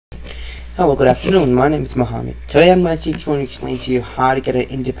Hello, good afternoon. My name is Mohammed. Today I'm going to explain to you how to get an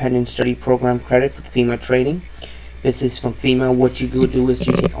independent study program credit with Fema training. This is from Fema. What you do is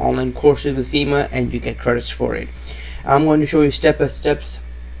you take online courses with Fema and you get credits for it. I'm going to show you step by steps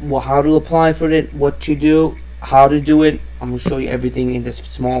how to apply for it, what to do, how to do it. I'm going to show you everything in this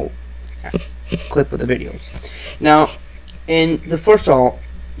small clip of the videos. Now, first of all,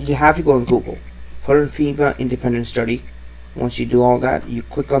 you have to go on Google, put in Fema independent study. Once you do all that, you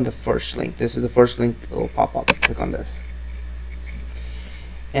click on the first link. This is the first link. It will pop up. Click on this,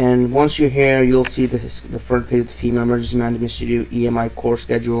 and once you're here, you'll see the front page of the Fema Emergency Management Institute EMI course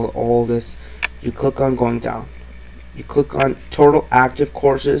schedule. All this. You click on going down. You click on total active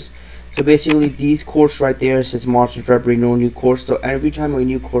courses. So basically, these courses right there says March and February, no new course. So every time a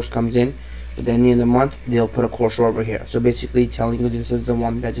new course comes in, at the end of the month, they'll put a course over here. So basically, telling you this is the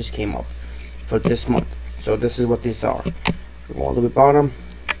one that just came up for this month. So this is what these are. Go all the way bottom.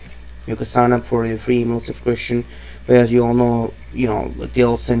 You can sign up for a free email subscription, but as you all know,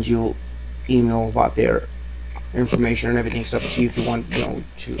 they'll send you email about their information and everything. So up to you if you want, to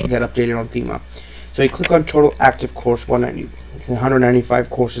get updated on Fema. So you click on total active course 195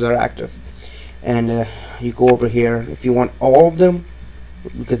 courses are active, and you go over here. If you want all of them,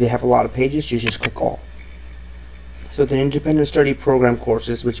 because they have a lot of pages, you just click all. So the independent study program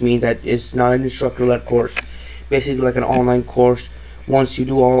courses, which means that it's not an instructor-led course, basically like an online course. Once you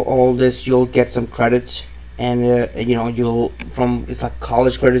do all this, you'll get some credits, and it's like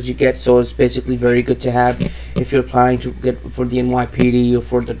college credits you get. So it's basically very good to have if you're applying to get for the NYPD or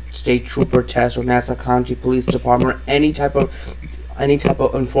for the state trooper test or Nassau County Police Department or any type of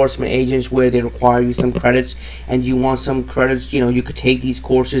enforcement agents where they require you some credits, and you want some credits. You could take these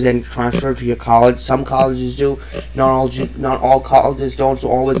courses and transfer to your college. Some colleges do, not all colleges don't. So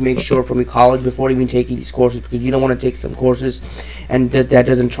always make sure from your college before even taking these courses, because you don't want to take some courses and that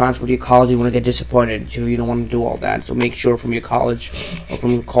doesn't transfer to your college. You want to get disappointed, so you don't want to do all that. So make sure from your college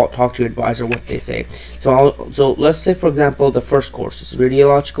or talk to your advisor what they say. So let's say, for example, the first course is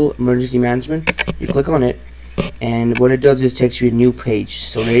radiological emergency management. You click on it, and what it does is it takes you a new page.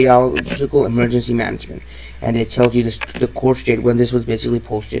 So radiological emergency management, and it tells you the course date when this was basically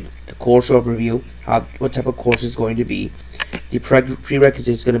posted, the course overview, what type of course is going to be, the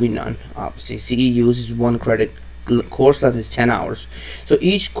prerequisite is going to be none. Obviously, CEUs is 1 credit. Course length is 10 hours. So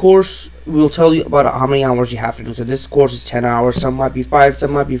each course will tell you about how many hours you have to do. So this course is 10 hours. Some might be 5,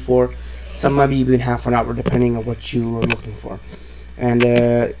 some might be 4, some might be even half an hour, depending on what you are looking for. And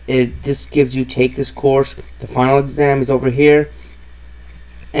it just gives you take this course. The final exam is over here,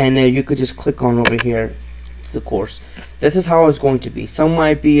 and you could just click on over here the course. This is how it's going to be. Some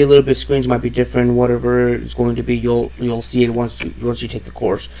might be a little bit, screens might be different. Whatever it's going to be, you'll see it once you take the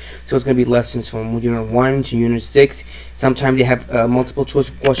course. So it's going to be lessons from unit 1 to unit 6. Sometimes they have multiple choice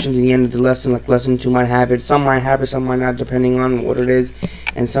questions at the end of the lesson, like lesson 2 might have it. Some might have it, some might not, depending on what it is.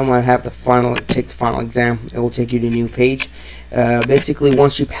 And some might have take the final exam. It will take you to a new page. Basically,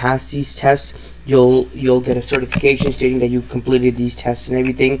 once you pass these tests, you'll get a certification stating that you completed these tests and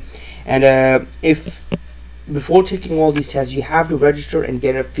everything. And if before taking all these tests, you have to register and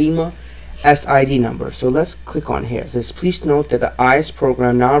get a Fema SID number. So let's click on here. It says, please note that the IS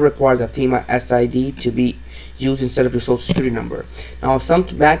program now requires a Fema SID to be used instead of your social security number. Now,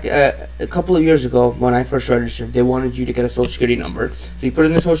 a couple of years ago, when I first registered, they wanted you to get a social security number. So you put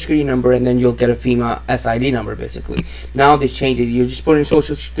in the social security number, and then you'll get a Fema SID number, basically. Now they changed it. You just put in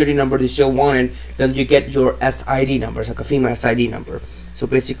social security number, they still want it, then you get your SID number. It's like a Fema SID number. So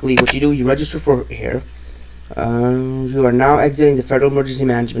basically, what you do, you register for here. You are now exiting the Federal Emergency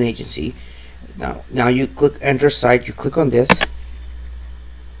Management Agency. Now you click enter site. You click on this.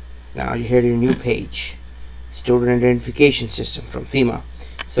 Now you're here to your new page, student identification system from Fema.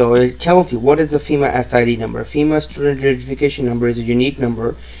 So it tells you what is the Fema SID number. Fema student identification number is a unique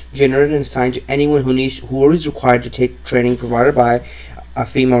number generated and assigned to anyone who is required to take training provided by a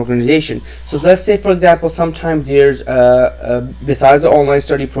Fema organization. So let's say, for example, sometimes there's besides the online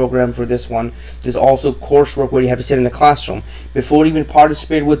study program for this one, there's also coursework where you have to sit in the classroom. Before you even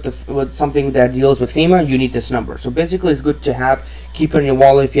participate with something that deals with Fema, you need this number. So basically, it's good to keep it in your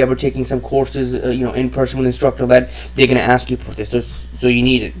wallet if you're ever taking some courses, in person with instructor that they're going to ask you for this. So you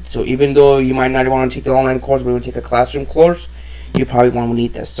need it. So even though you might not want to take the online course, but you want to take a classroom course, you probably want to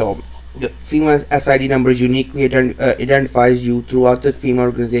need this. So the Fema SID number uniquely identifies you throughout the Fema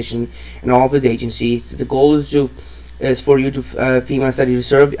organization and all of its agencies. The goal is for you to Fema SID to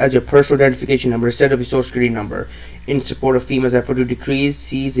serve as your personal identification number instead of your social security number, in support of Fema's effort to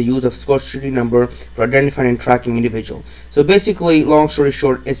decrease the use of social security number for identifying and tracking individuals. So basically, long story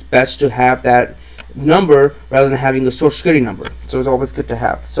short, it's best to have that number rather than having a social security number. So it's always good to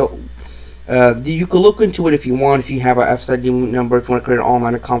have. So You can look into it if you want. If you have a FSID number, if you want to create an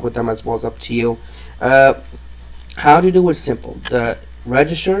online account with them as well, it's up to you. How to do it simple. The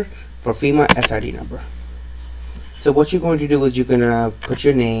register for FEMA SID number. So what you're going to do is you're going to put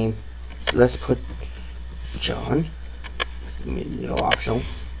your name. So let's put John. Optional.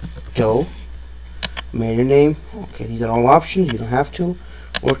 Joe. Maiden name. Okay, these are all options. You don't have to.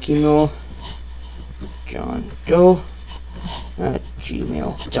 Work email. John Joe at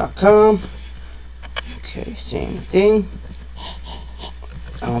gmail.com. Okay, same thing.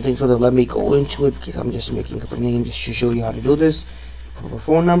 I don't think so they'll let me go into it because I'm just making up a name just to show you how to do this. Put a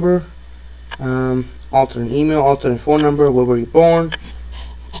phone number, alternate email, alternate phone number, where were you born.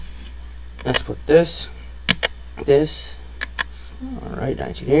 Let's put this. Alright,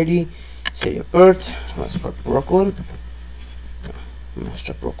 1980. City of birth. Let's put Brooklyn. Let's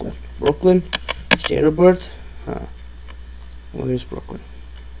put Brooklyn. Brooklyn. State of birth. Where's Brooklyn?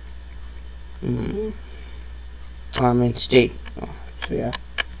 I'm in state. Oh, so yeah.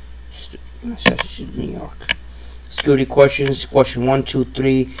 New York. Security questions, question 1, 2,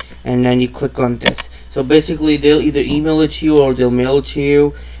 3, and then you click on this. So basically, they'll either email it to you or they'll mail it to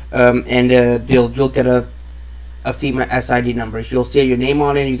you, and you'll get a FEMA SID number. You'll see your name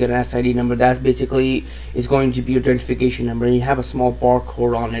on it. You get an SID number. That basically is going to be your identification number. And you have a small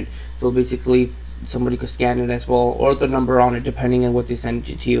barcode on it. So basically, somebody could scan it as well, or the number on it depending on what they send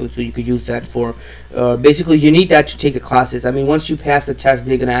it to you, so you could use that for basically you need that to take the classes. I mean, once you pass the test,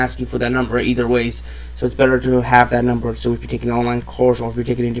 they're going to ask you for that number either ways, so it's better to have that number. So if you're taking an online course or if you're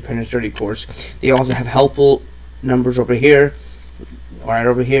taking an independent study course, they also have helpful numbers over here, right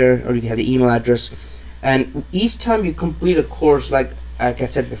over here, or you can have the email address. And each time you complete a course, like I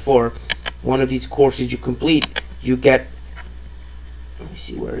said before, one of these courses you complete, you get, let me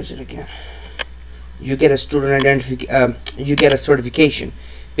see, where is it again? You get a student identification. You get a certification.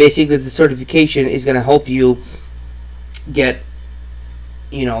 Basically, the certification is going to help you get,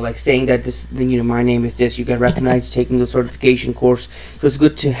 like saying that this, my name is this. You get recognized taking the certification course. So it's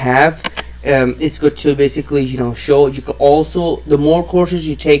good to have. It's good to basically, show. You could also, the more courses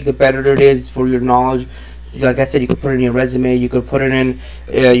you take, the better it is for your knowledge. Like I said, you could put it in your resume. You could put it in.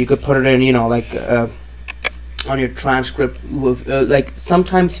 On your transcript. Like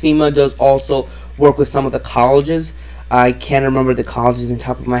sometimes FEMA does also work with some of the colleges. I can't remember the colleges on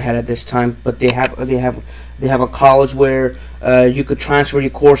top of my head at this time, but they have a college where you could transfer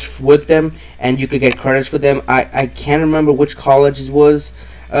your course with them and you could get credits for them. I can't remember which college it was.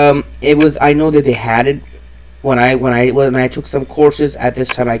 I know that they had it when I took some courses at this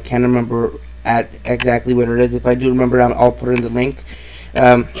time. I can't remember at exactly what it is. If I do remember, I'll put in the link.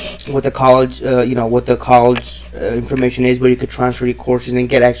 What the college, what the college information is, where you could transfer your courses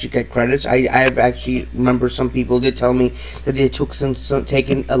and actually get credits. I've actually remember some people did tell me that they took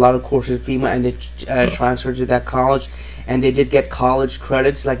taken a lot of courses at FEMA and they transferred to that college, and they did get college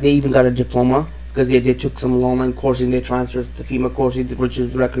credits. Like they even got a diploma because they took some online courses and they transferred to the FEMA course, which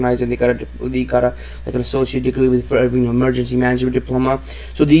is recognized, and they got like an associate degree with emergency management diploma.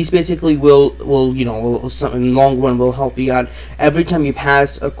 So these basically will in the long run will help you out. Every time you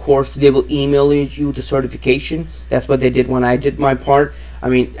pass a course, they will email you the certification. That's what they did when I did my part. I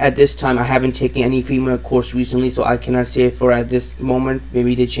mean, at this time, I haven't taken any FEMA course recently, so I cannot say for at this moment.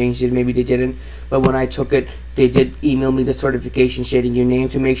 Maybe they changed it, maybe they didn't. But when I took it, they did email me the certification stating your name,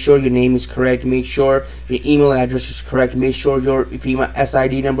 to make sure your name is correct, make sure your email address is correct, make sure your FEMA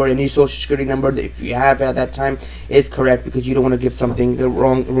SID number and your social security number, if you have at that time, is correct, because you don't want to give something the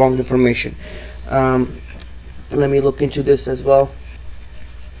wrong information. Let me look into this as well.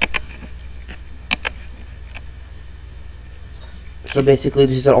 So basically,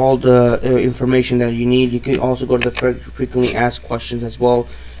 these are all the information that you need. You can also go to the frequently asked questions as well.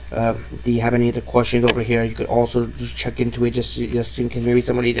 Do you have any other questions over here? You could also just check into it just in case maybe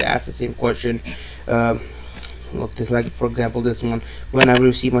somebody did ask the same question. Look, this, like for example, this one. When I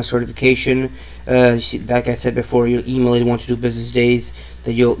receive my certification, like I said before, you'll email it 1 to 2 business days.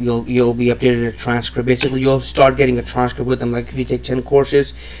 That you'll be updated a transcript. Basically, you'll start getting a transcript with them. Like if you take 10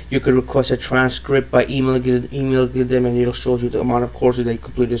 courses, you could request a transcript by emailing them, and it'll show you the amount of courses that you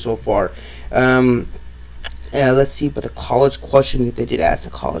completed so far. Let's see, but the college question, if they did ask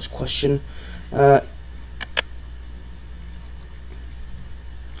the college question, here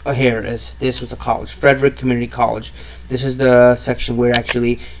it is. This was a college, Frederick Community College. This is the section where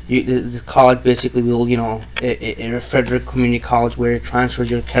actually the college basically will, Frederick Community College, where it transfers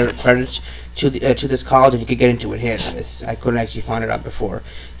your credits to this college, and you could get into it. Here it is. I couldn't actually find it out before.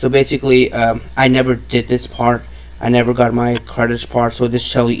 So basically, I never did this part. I never got my credits part. So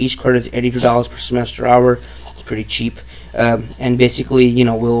this tells you each credit is $82 per semester hour. It's pretty cheap, and basically, you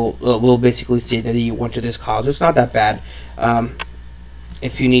know, we'll basically say that you went to this college. It's not that bad.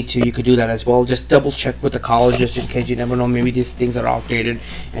 If you need to, you could do that as well. Just double check with the college, just in case. You never know, maybe these things are outdated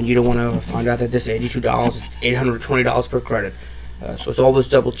and you don't want to find out that this $82 is $820 per credit. So it's always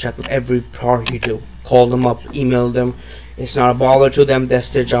double check with every part you do. Call them up, email them. It's not a bother to them.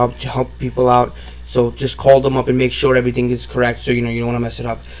 That's their job, to help people out. So just call them up and make sure everything is correct, so you know you don't want to mess it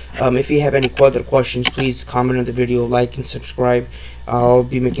up. If you have any other questions, please comment on the video, like and subscribe. I'll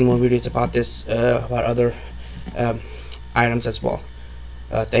be making more videos about this, about other items as well.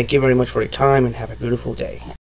 Thank you very much for your time, and have a beautiful day.